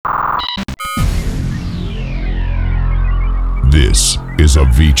This is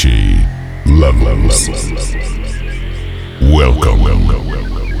Avicii. Levels. Welcome.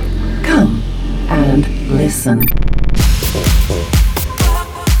 Come and listen.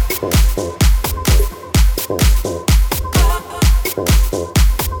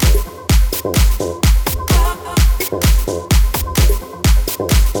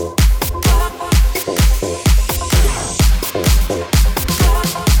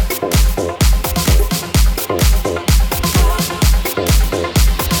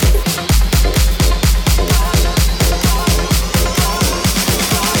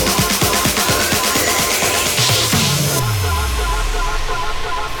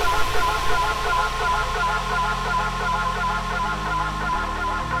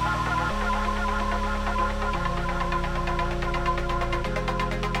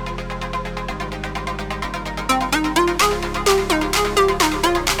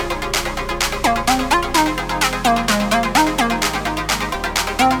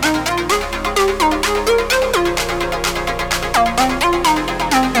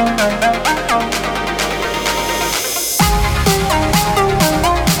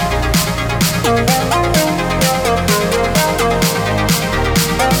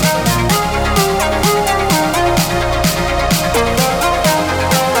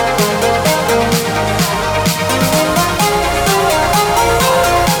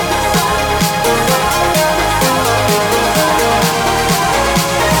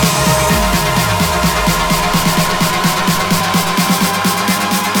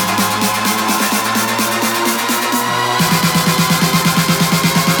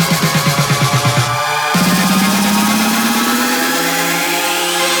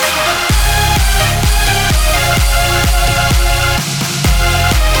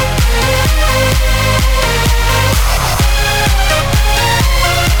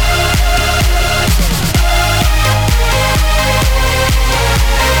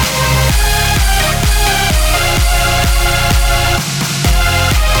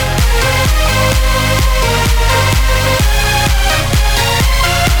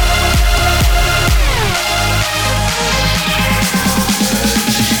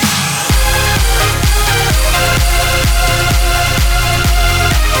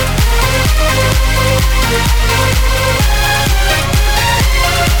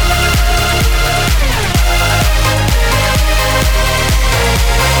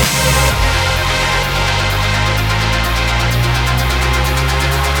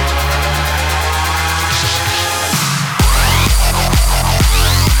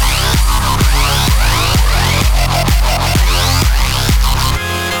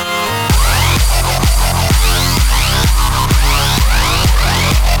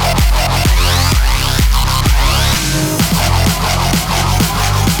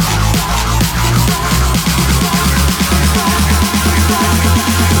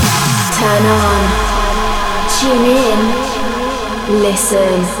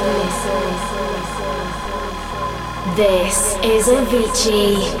 Listen. This is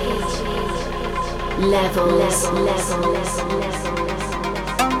Avicii. Levels.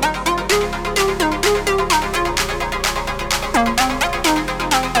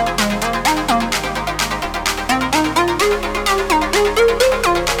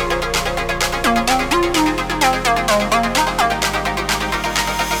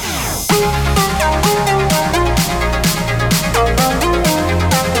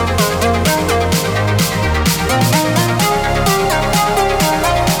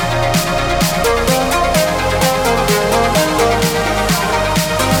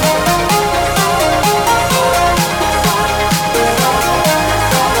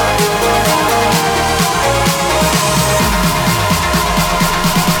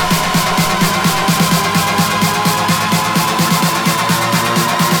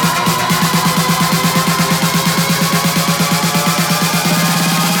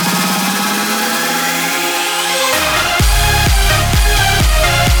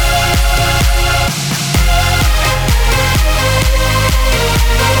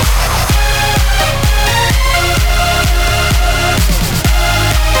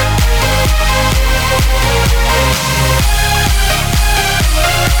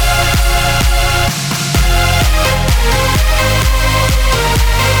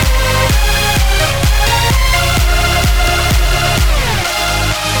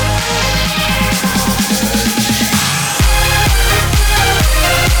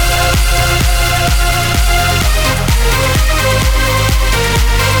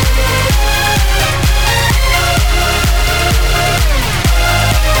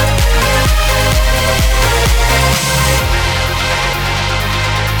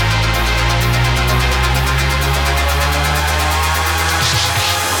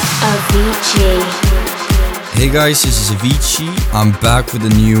 Avicii. Hey guys, this is Avicii. I'm back with a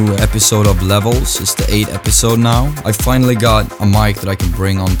new episode of Levels. It's the 8th episode now. I finally got a mic that I can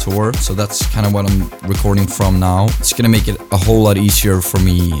bring on tour, so that's kind of what I'm recording from now. It's gonna make it a whole lot easier for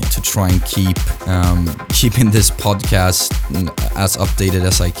me to try and keeping this podcast as updated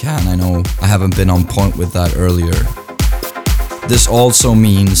as I can. I know I haven't been on point with that earlier. This also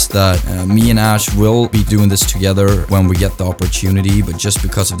means that me and Ash will be doing this together when we get the opportunity, but just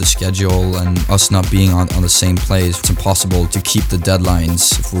because of the schedule and us not being on the same place, it's impossible to keep the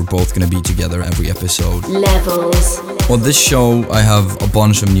deadlines if we're both going to be together every episode. Levels. On this show, I have a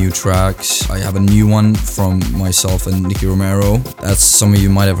bunch of new tracks. I have a new one from myself and Nicky Romero. That's some of you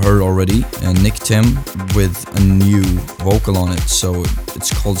might have heard already. And Nick Tim with a new vocal on it, so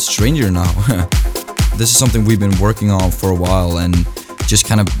it's called Stranger now. This is something we've been working on for a while and just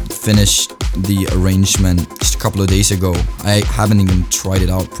kind of finished the arrangement just a couple of days ago. I haven't even tried it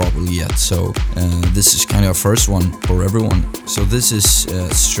out properly yet, so this is kind of a first one for everyone. So this is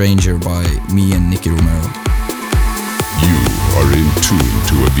Stranger by me and Nicky Romero. You are in tune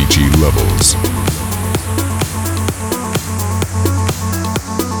to Avicii Levels.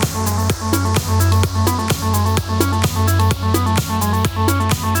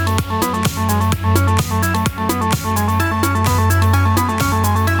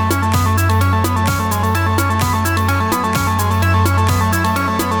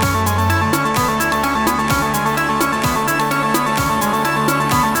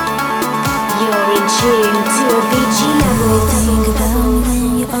 Think about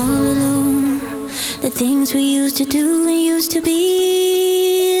when you're all alone. The things we used to do and used to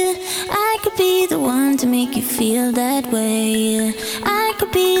be. I could be the one to make you feel that way. I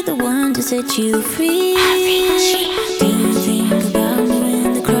could be the one to set you free. Do you think about me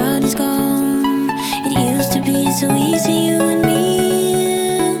when the crowd is gone? It used to be so easy, you and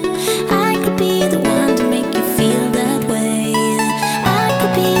me. I could be the one to make you feel that way. I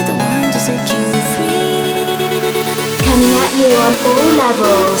could be the one to set you free. Coming at you on all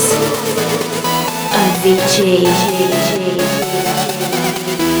levels. Avicii.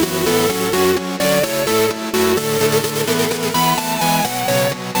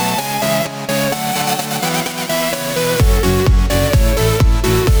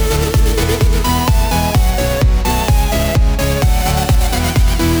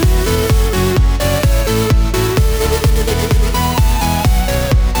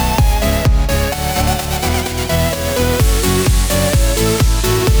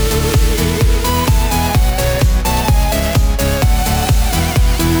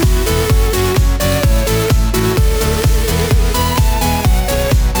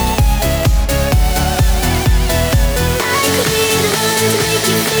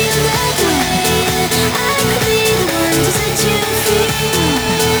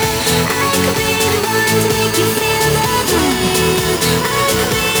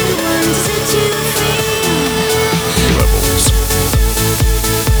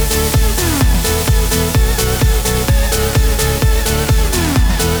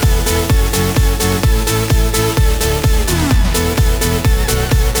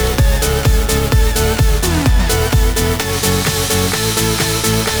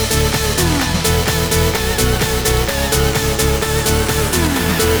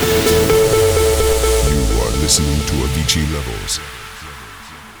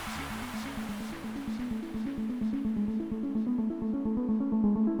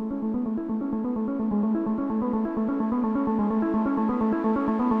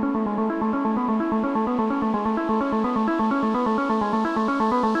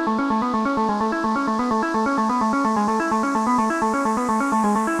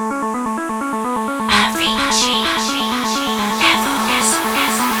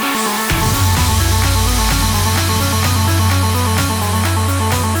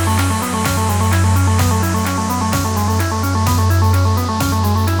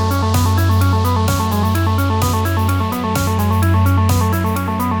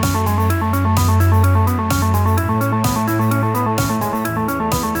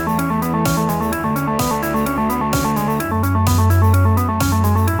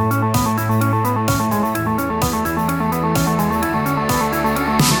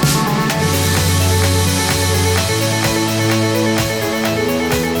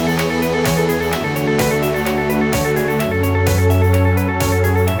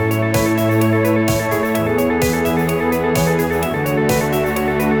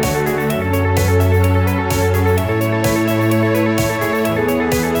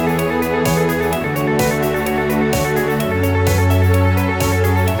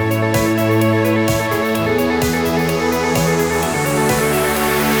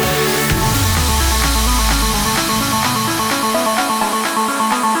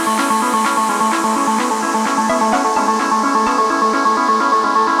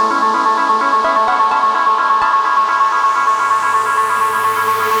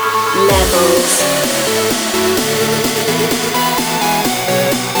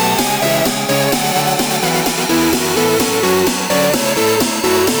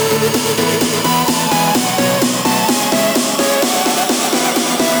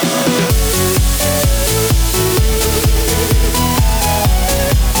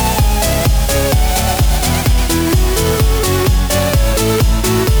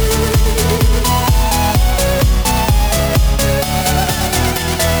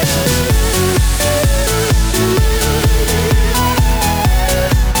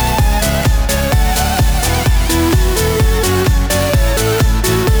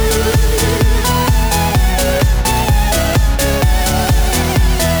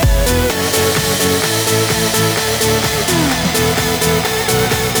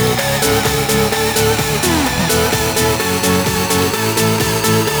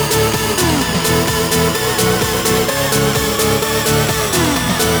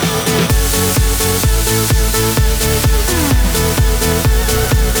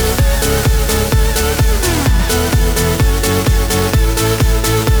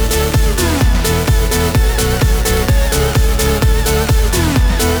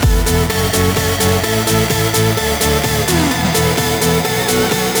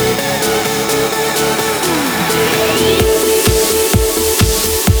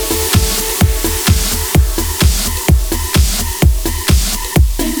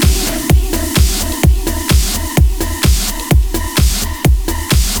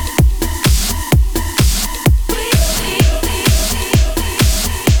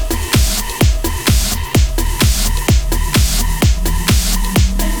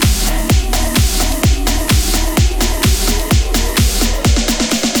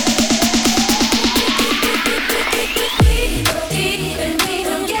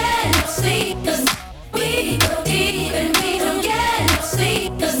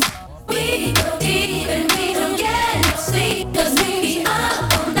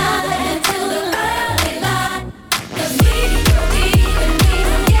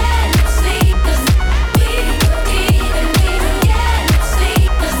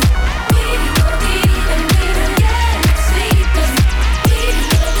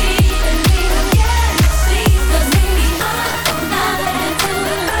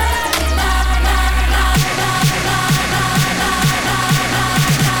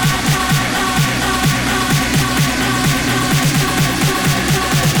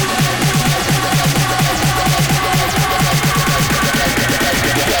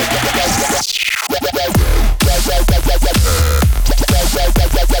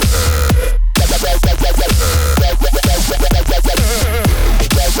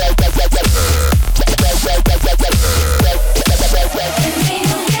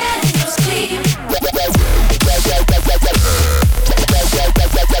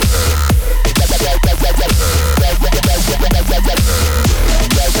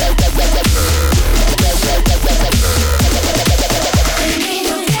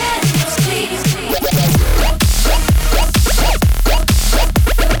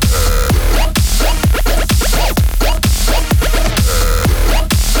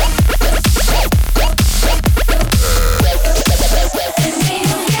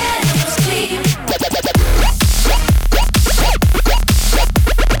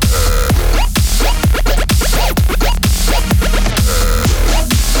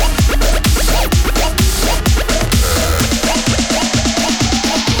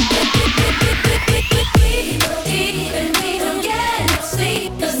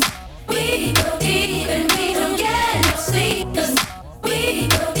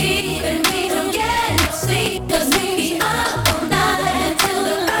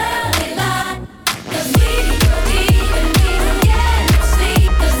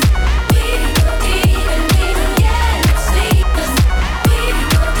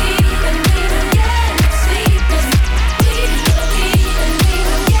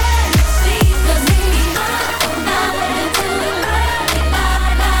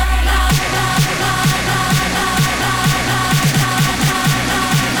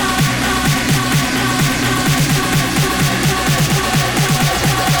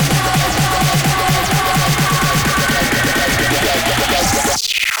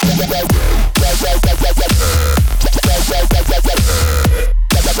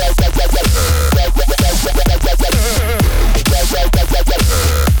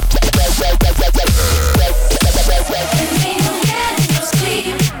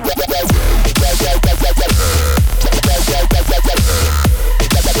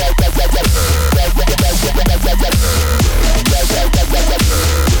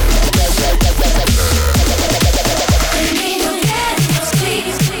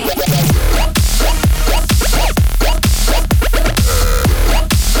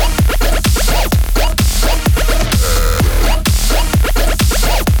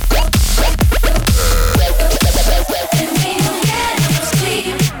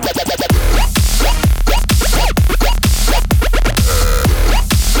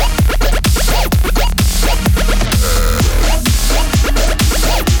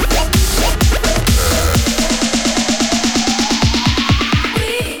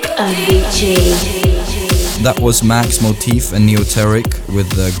 Avicii. That was Max, MOTIF and NEOTERIC with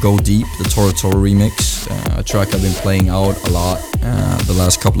Go Deep, the TORRO remix, a track I've been playing out a lot the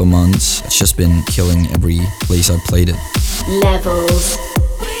last couple of months. It's just been killing every place I've played it. Levels.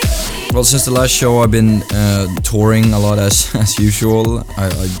 Well, since the last show I've been touring a lot as usual. I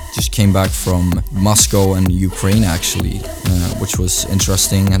just came back from Moscow and Ukraine actually, which was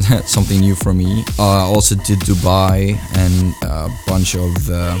interesting and something new for me. I also did Dubai and a bunch of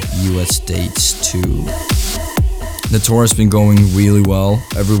US dates too. The tour has been going really well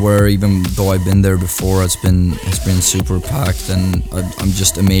everywhere, even though I've been there before. It's been super packed, and I'm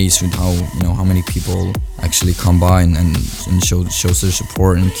just amazed with how many people actually come by and shows their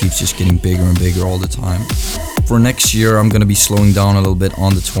support, and keeps just getting bigger and bigger all the time. For next year, I'm gonna be slowing down a little bit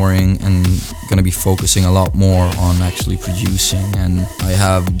on the touring and gonna be focusing a lot more on actually producing. And I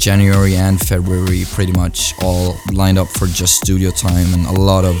have January and February pretty much all lined up for just studio time and a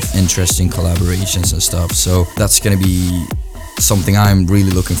lot of interesting collaborations and stuff. So that's gonna be something I'm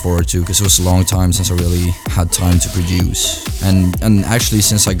really looking forward to, because it was a long time since I really had time to produce. And actually,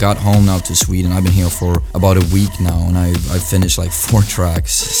 since I got home now to Sweden, I've been here for about a week now, and I've finished like 4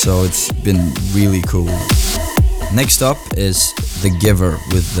 tracks, so it's been really cool. Next up is The Giver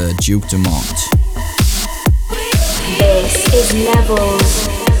with Duke Dumont. This is Levels.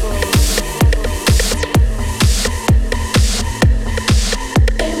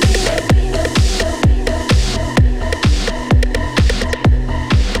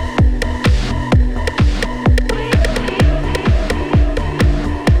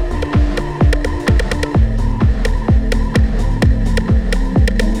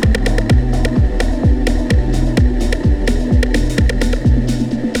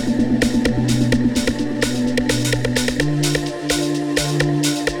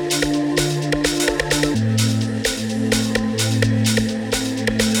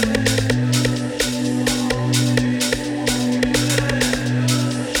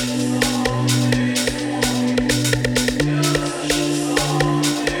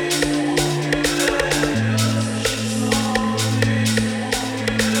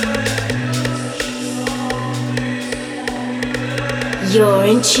 You're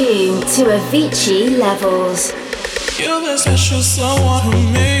in tune to Avicii Levels. You're the special someone who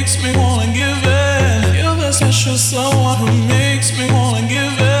makes me wanna give in. You're the special someone who makes me wanna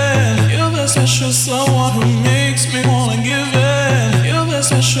give in. You're the special someone who makes me wanna give in. You're the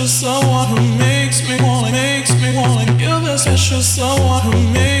special someone who makes me wanna. You're the special someone who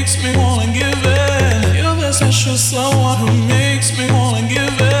makes me wanna give in. You're the special someone who makes me wanna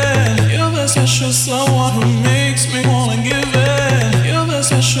give in. You're the special someone who makes me wanna give in. You're the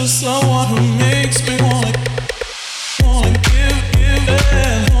special someone who makes me wanna give in, wanna give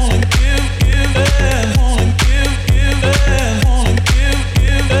in, wanna give in, wanna give in, wanna give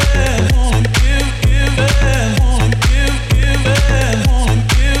in, wanna give in, wanna give in, wanna give in, wanna give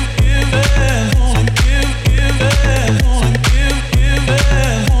in, wanna give in,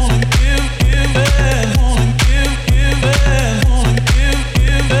 wanna give in, wanna give in, wanna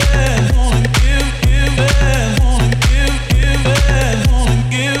give in, wanna give in,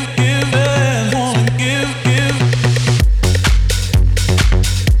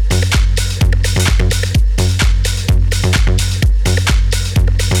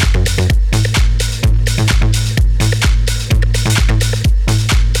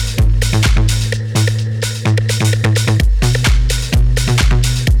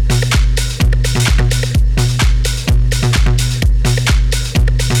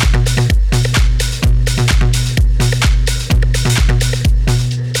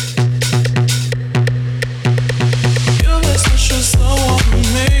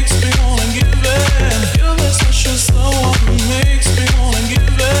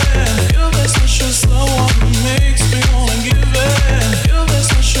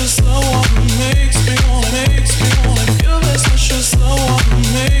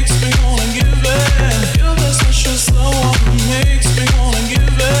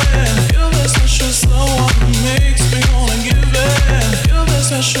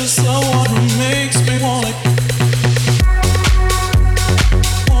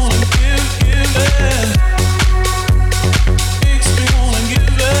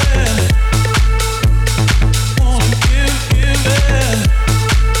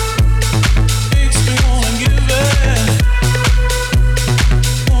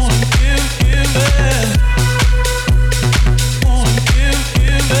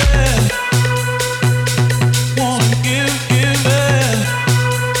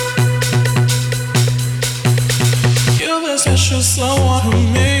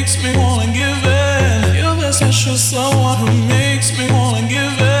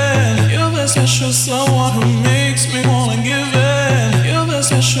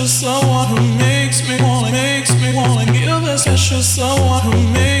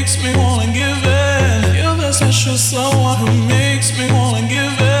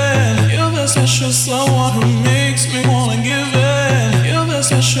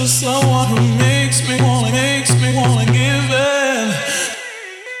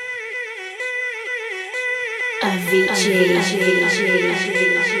 Avicii.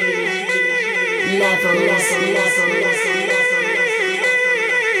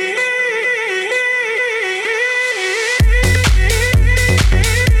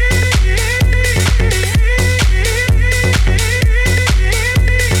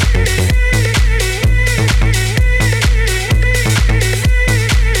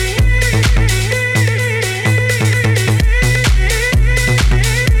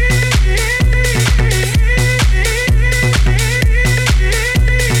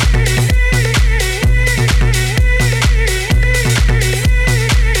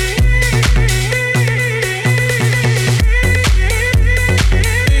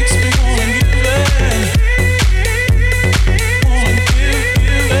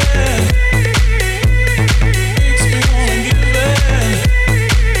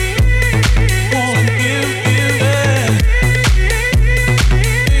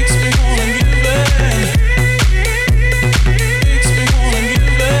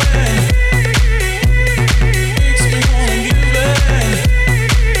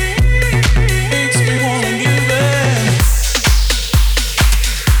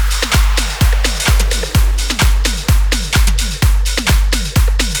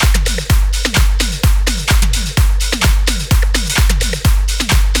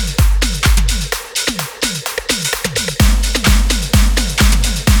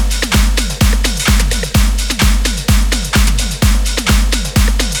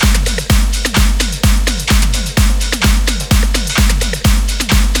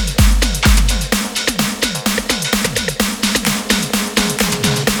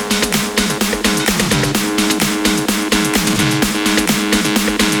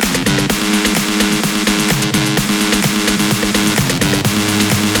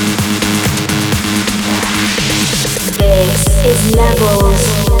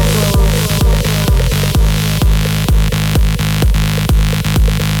 Levels.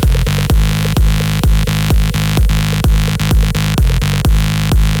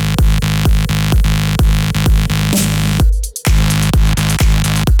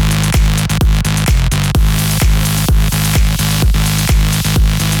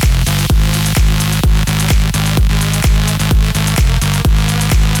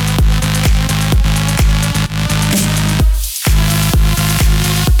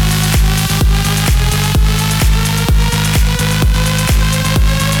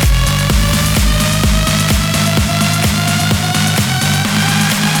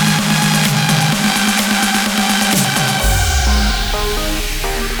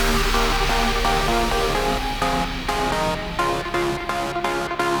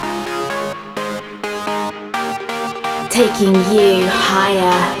 Taking you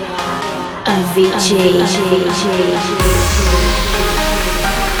higher, Avicii.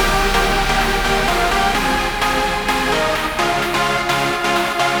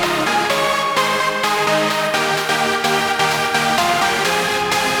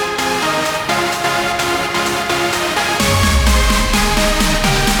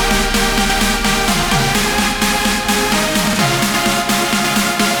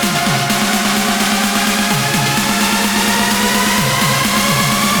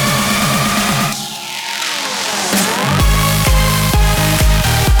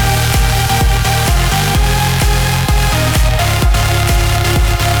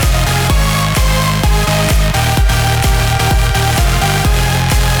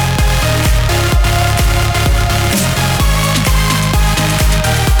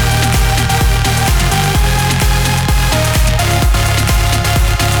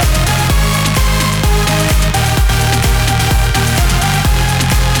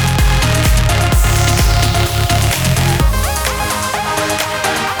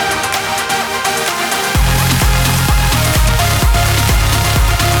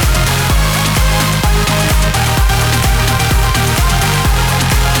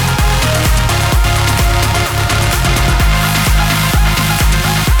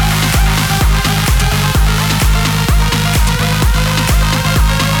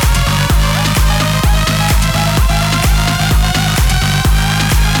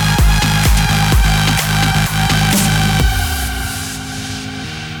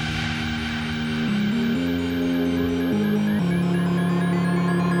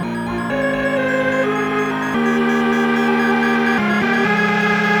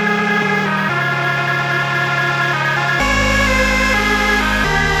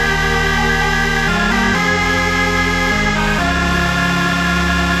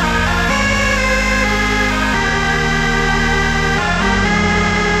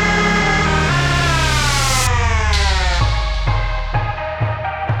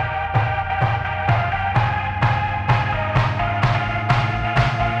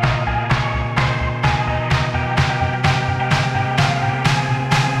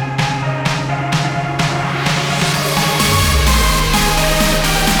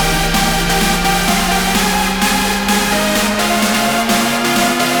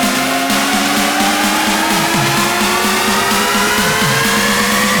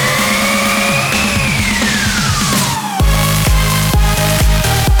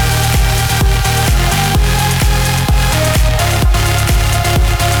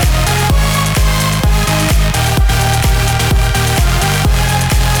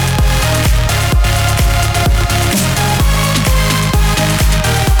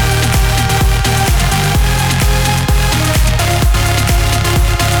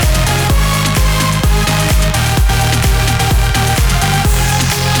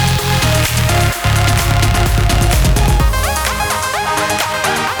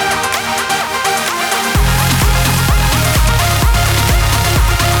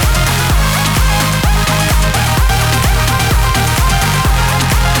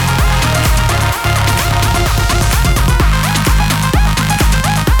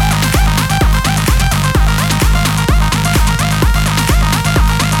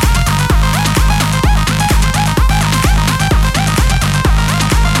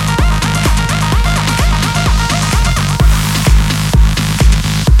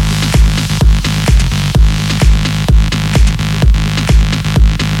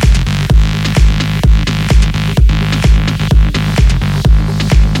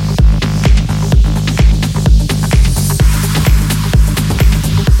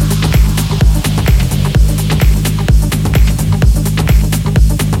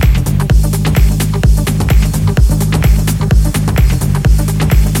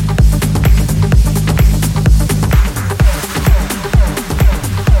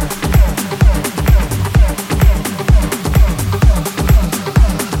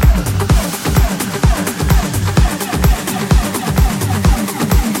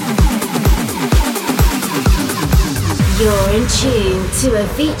 to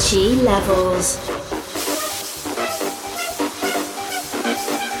Avicii Levels.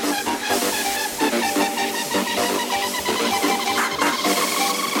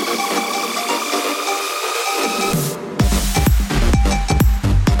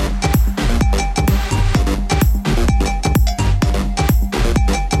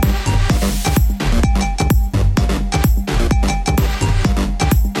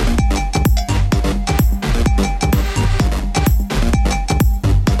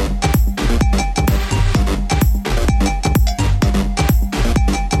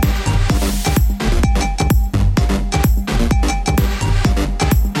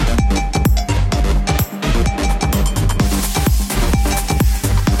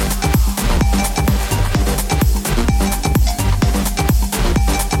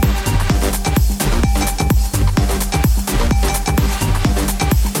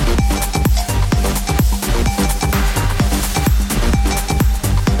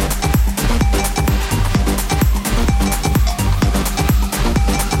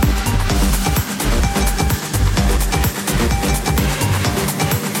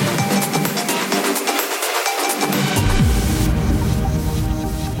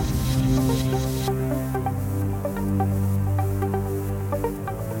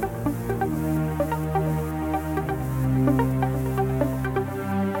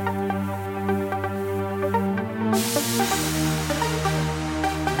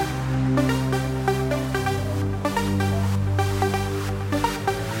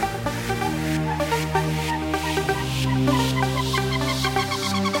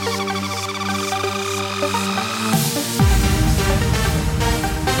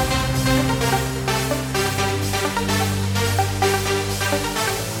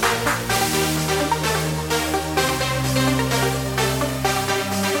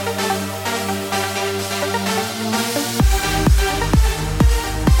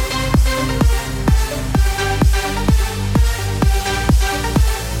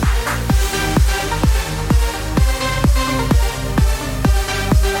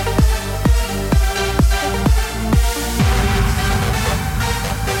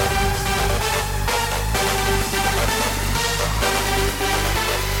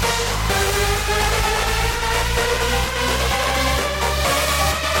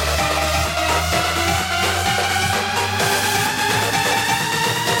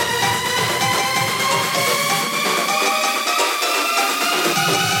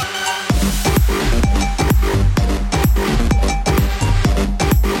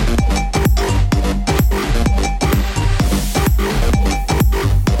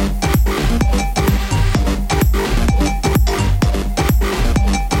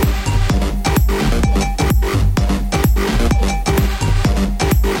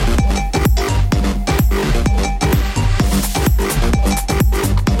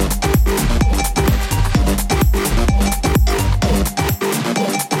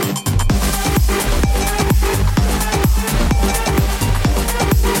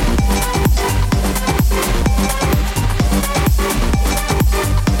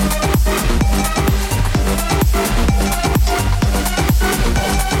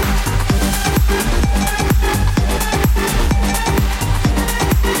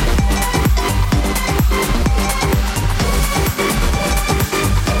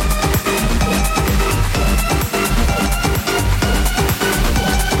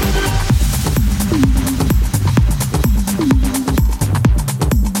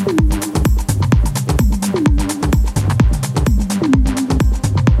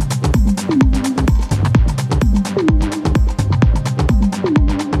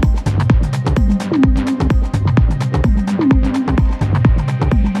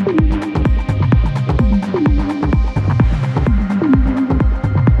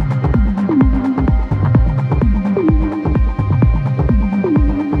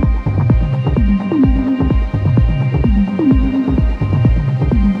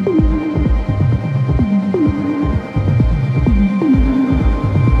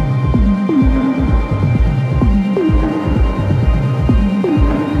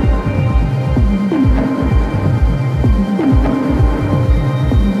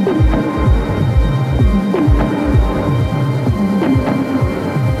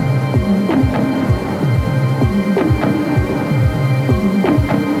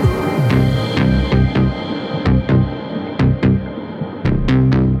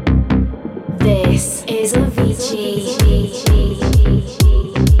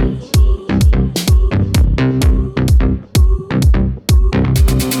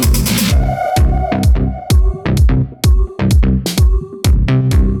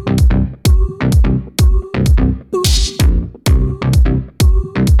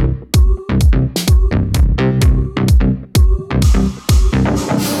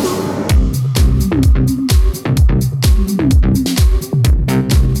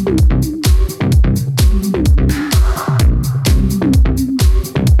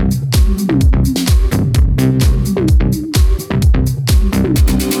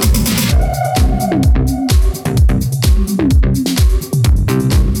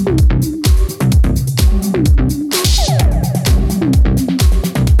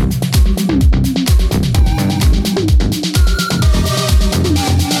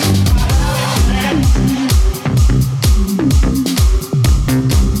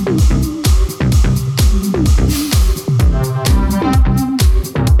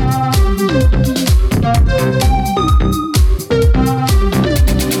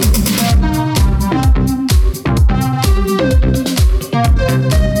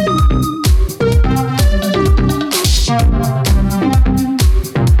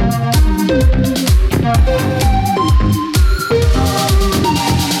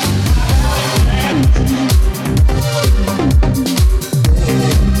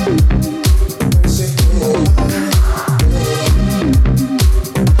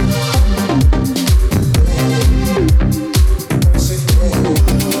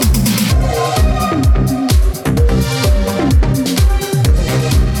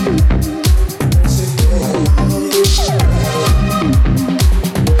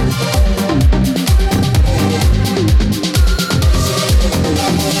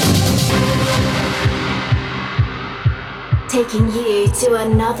 to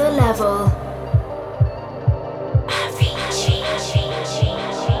another level.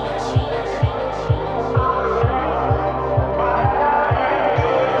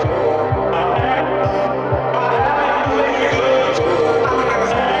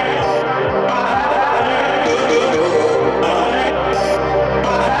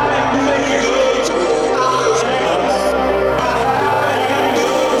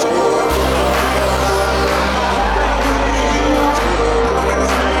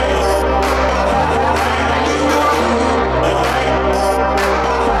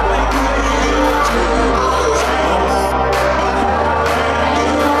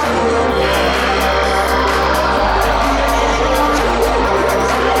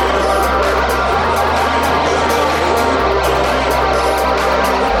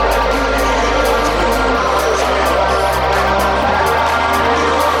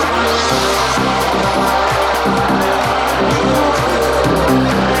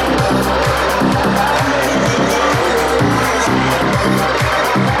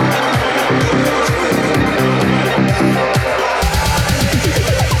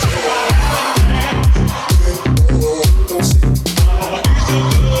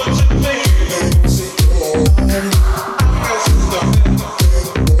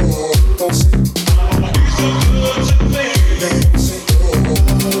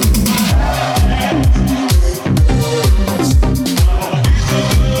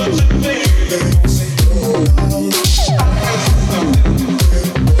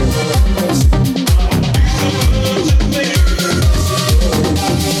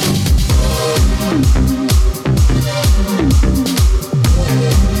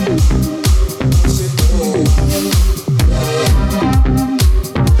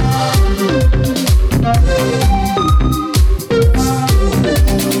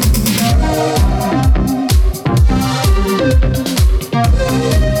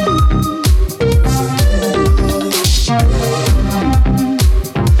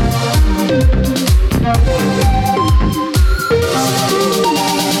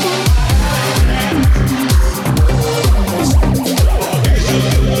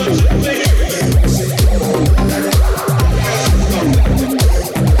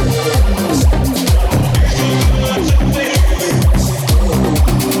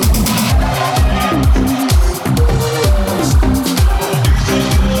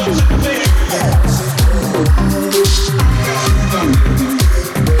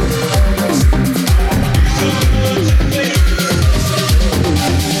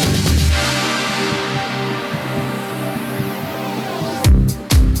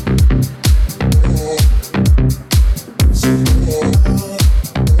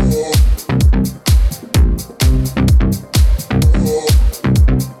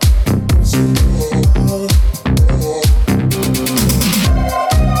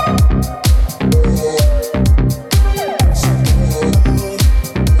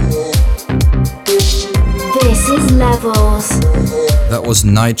 That was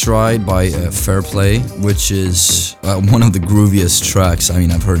NIGHTRIDE by FEHRPLAY, which is one of the grooviest tracks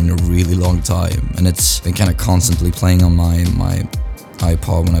I've heard in a really long time, and it's been kind of constantly playing on my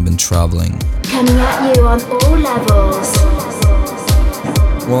iPod when I've been traveling. Coming at you on all levels.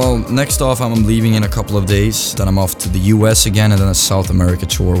 Well, next off, I'm leaving in a couple of days. Then I'm off to the US again, and then a South America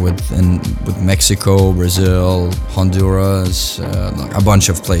tour with Mexico, Brazil, Honduras, like a bunch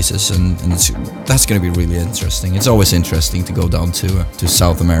of places, and that's gonna be really interesting. It's always interesting to go down to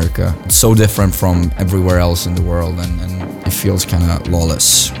South America. It's so different from everywhere else in the world, and it feels kind of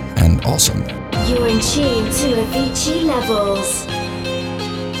lawless and awesome. You're in tune to Avicii levels.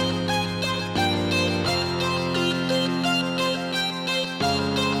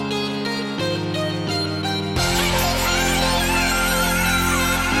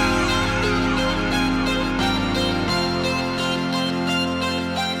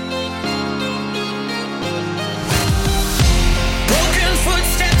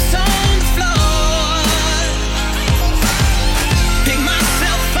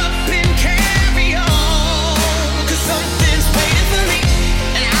 Myself up and carry on, 'cause something's waiting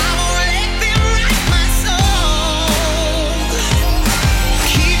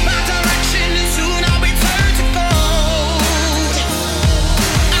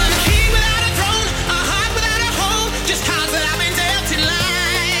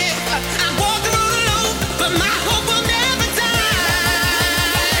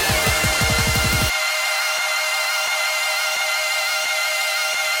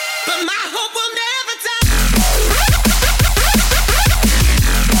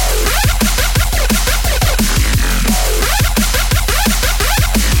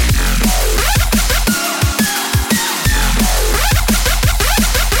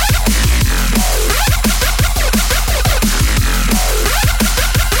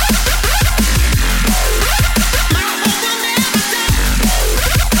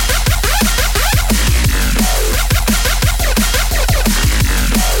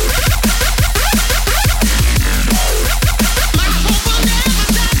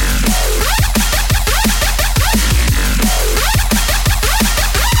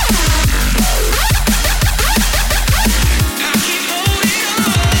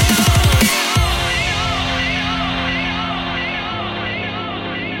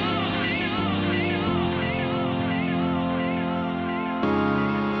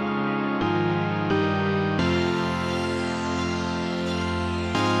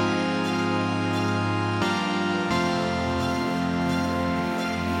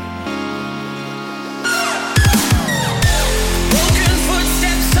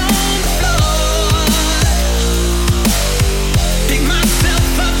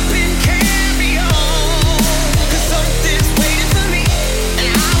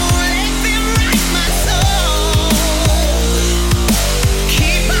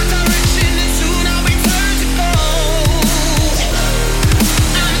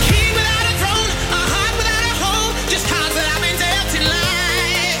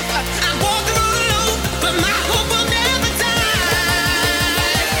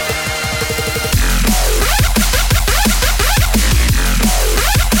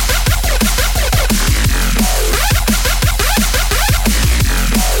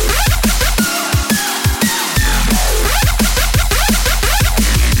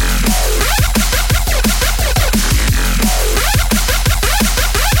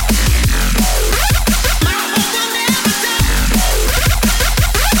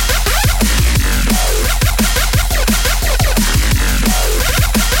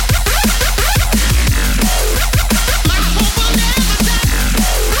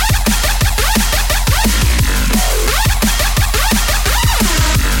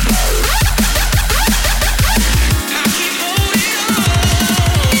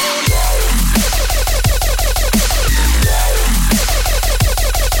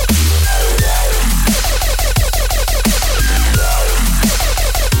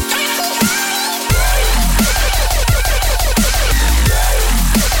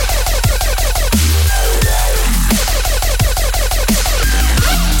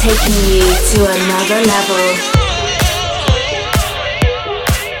another level.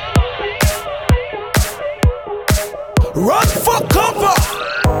 Run for cover!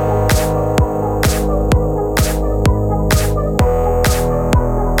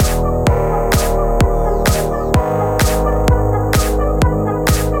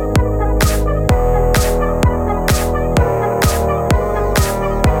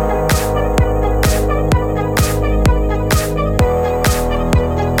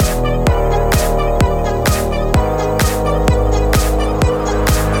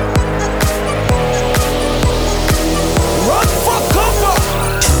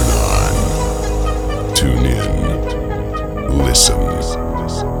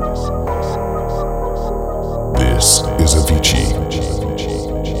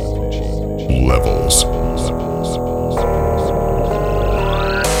 Levels.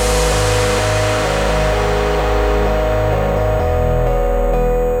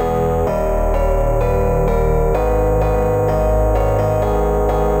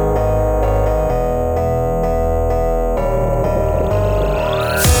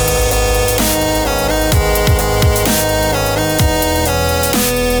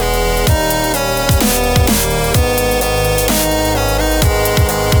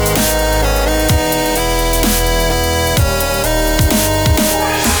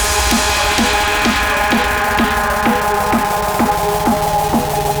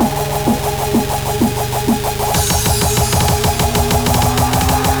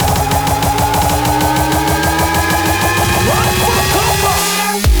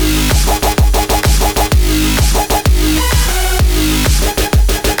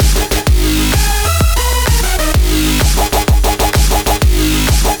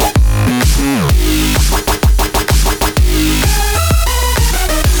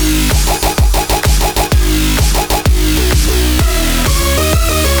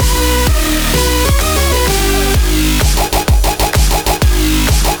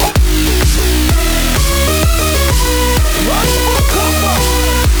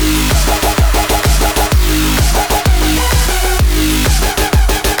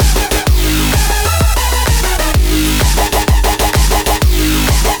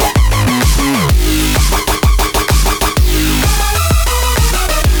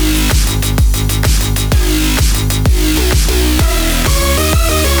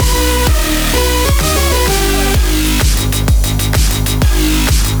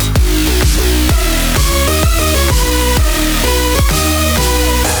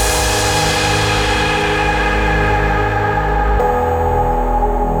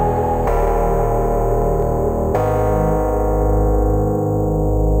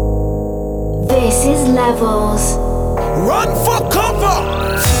 This is Levels. Run for cover!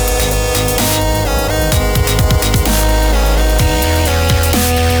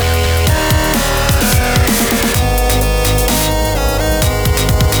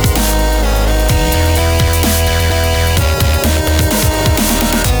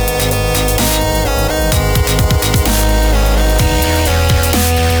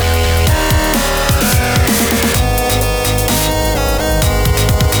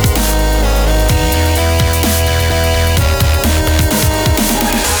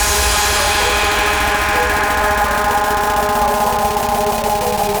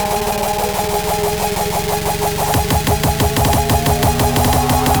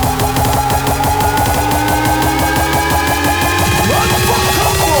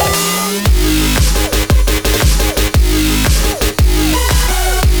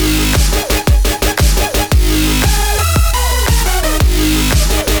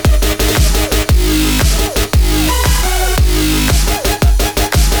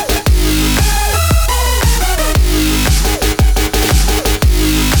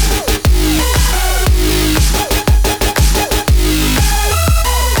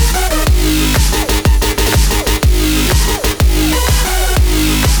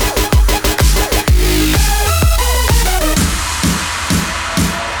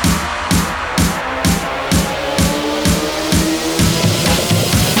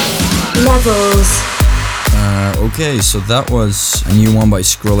 Levels. Okay, so that was a new one by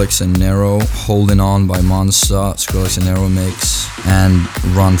SKRILLEX and NERO, Holding On by MONSTA, SKRILLEX and NERO mix, and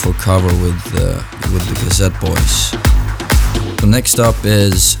Run for Cover with the Cassette Boys. So next up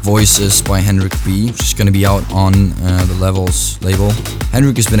is Voices by HENRIK B, which is going to be out on the Levels label.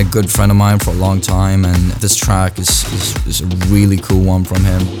 HENRIK has been a good friend of mine for a long time, and this track is a really cool one from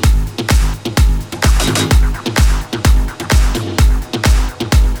him.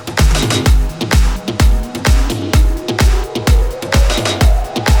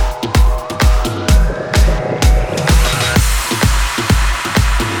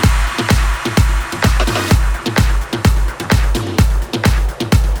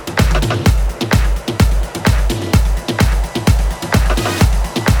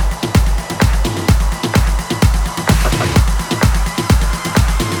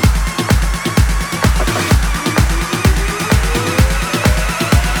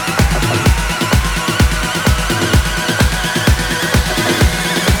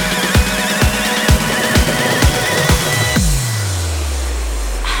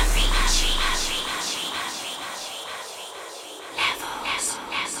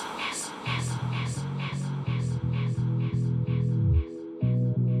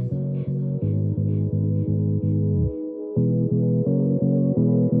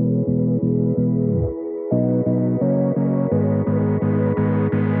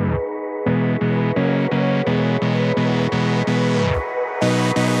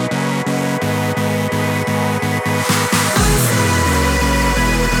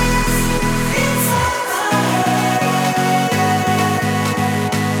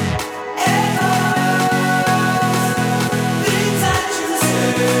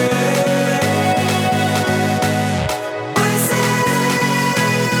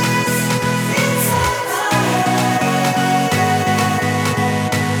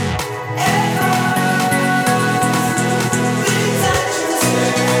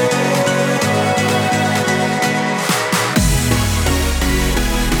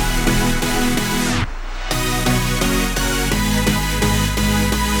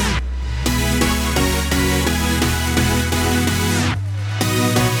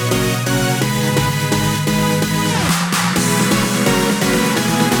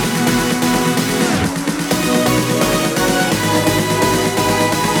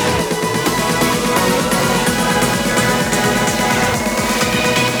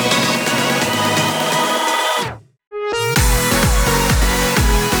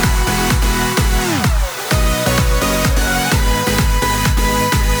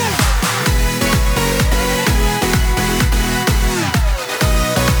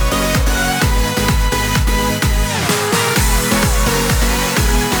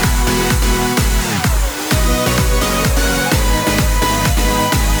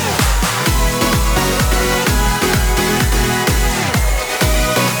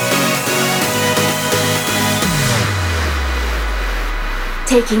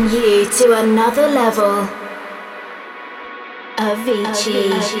 taking you to another level.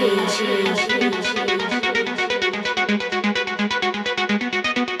 Avicii.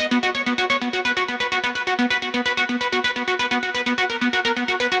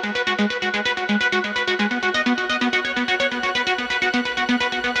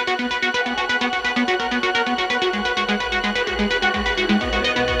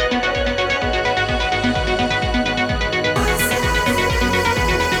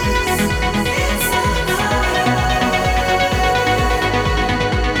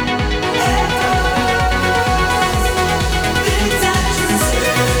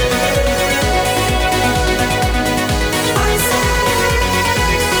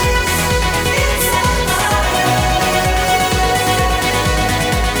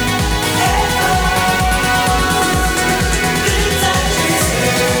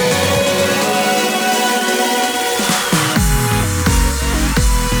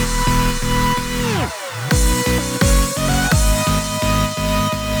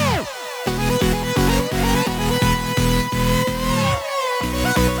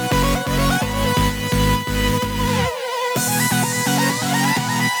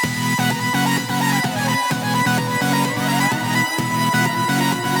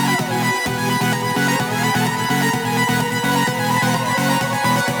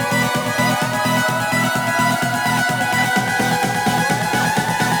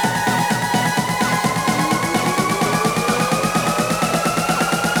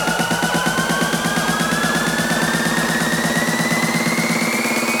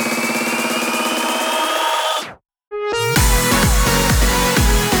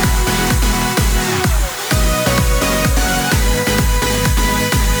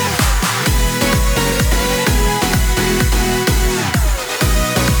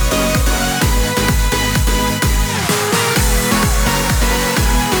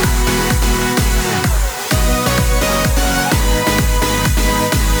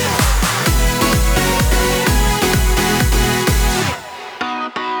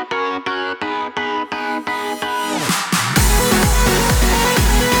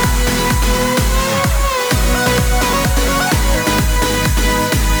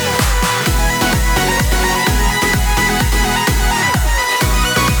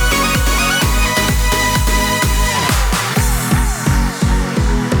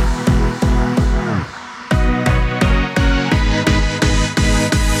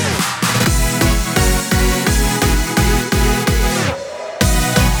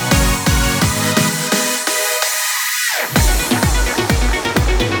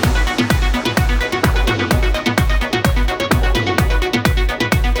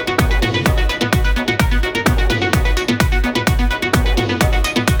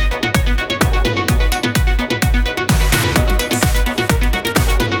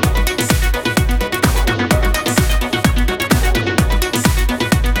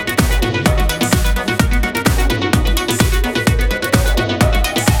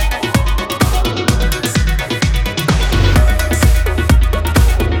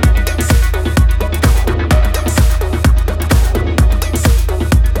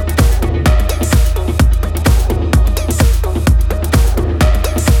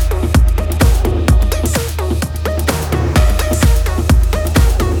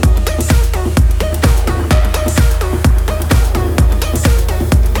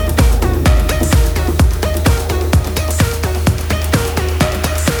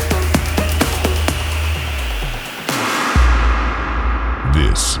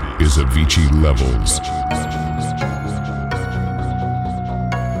 is Avicii Levels.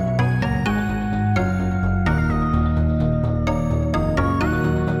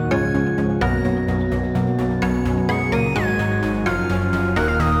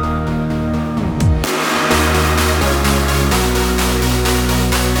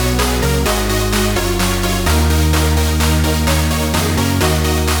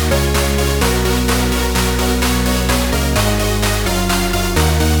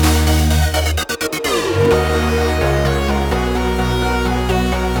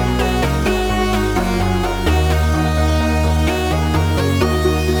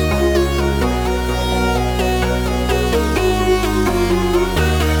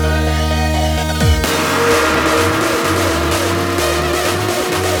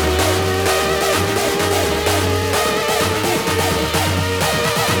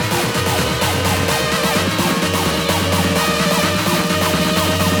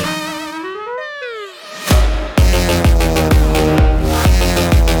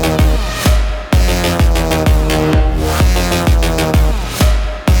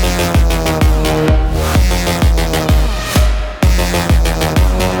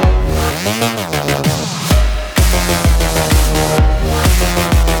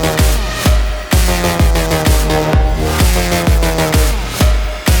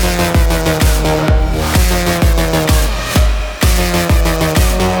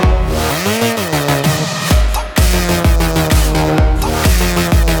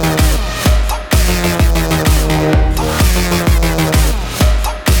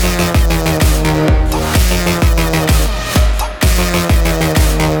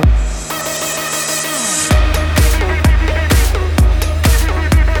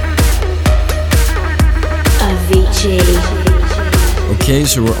 Okay,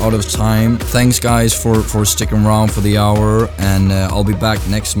 so we're out of time. Thanks guys for sticking around for the hour, and I'll be back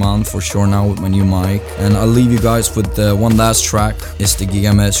next month for sure now with my new mic. And I'll leave you guys with one last track. It's the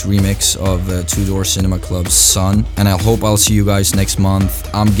GIGAMESH remix of Two Door Cinema Club's Sun. And I hope I'll see you guys next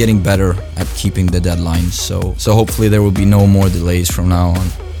month. I'm getting better at keeping the deadlines, so hopefully there will be no more delays from now on.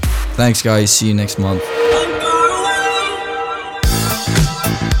 Thanks guys, see you next month.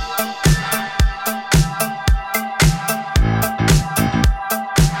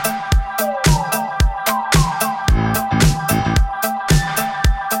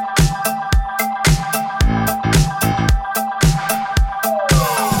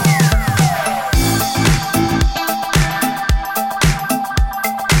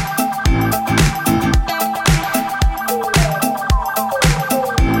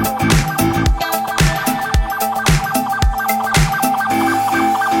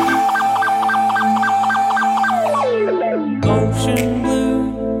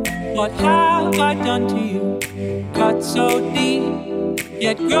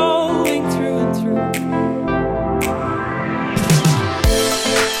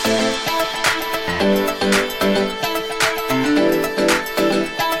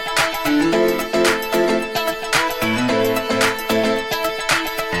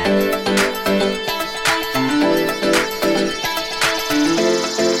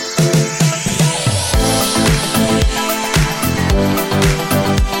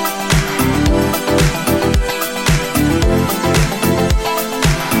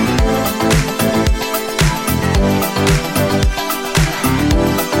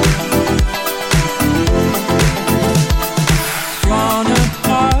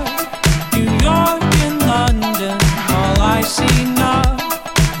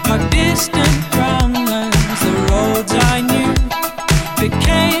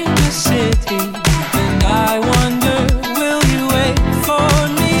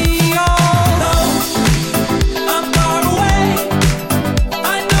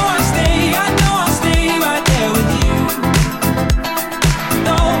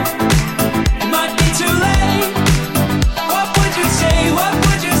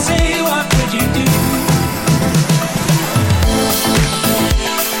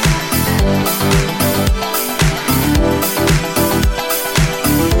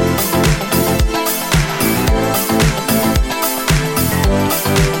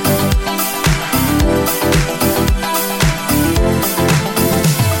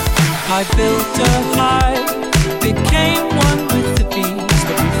 I built a hive, became one with the bees,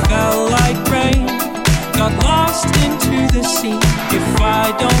 but we fell like rain, got lost into the sea. If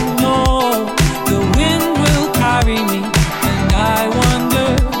I don't know, the wind will carry me, and I wonder,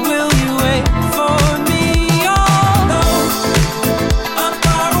 will you wait for me? Oh no, I'm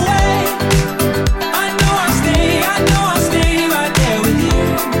far away, I know I'll stay right there with you.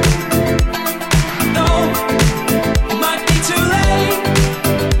 No, it might be too late.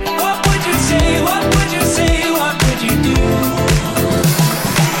 What would you say, what would you do?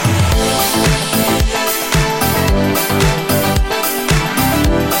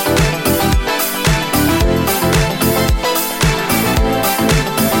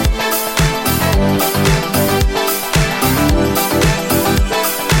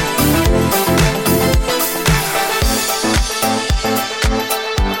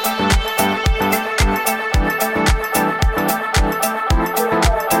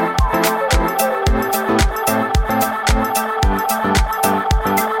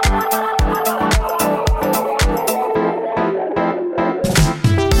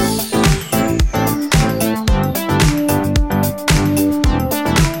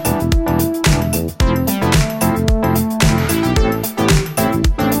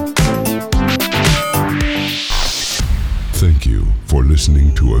 Thank you for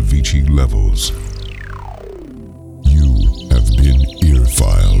listening to Avicii Levels.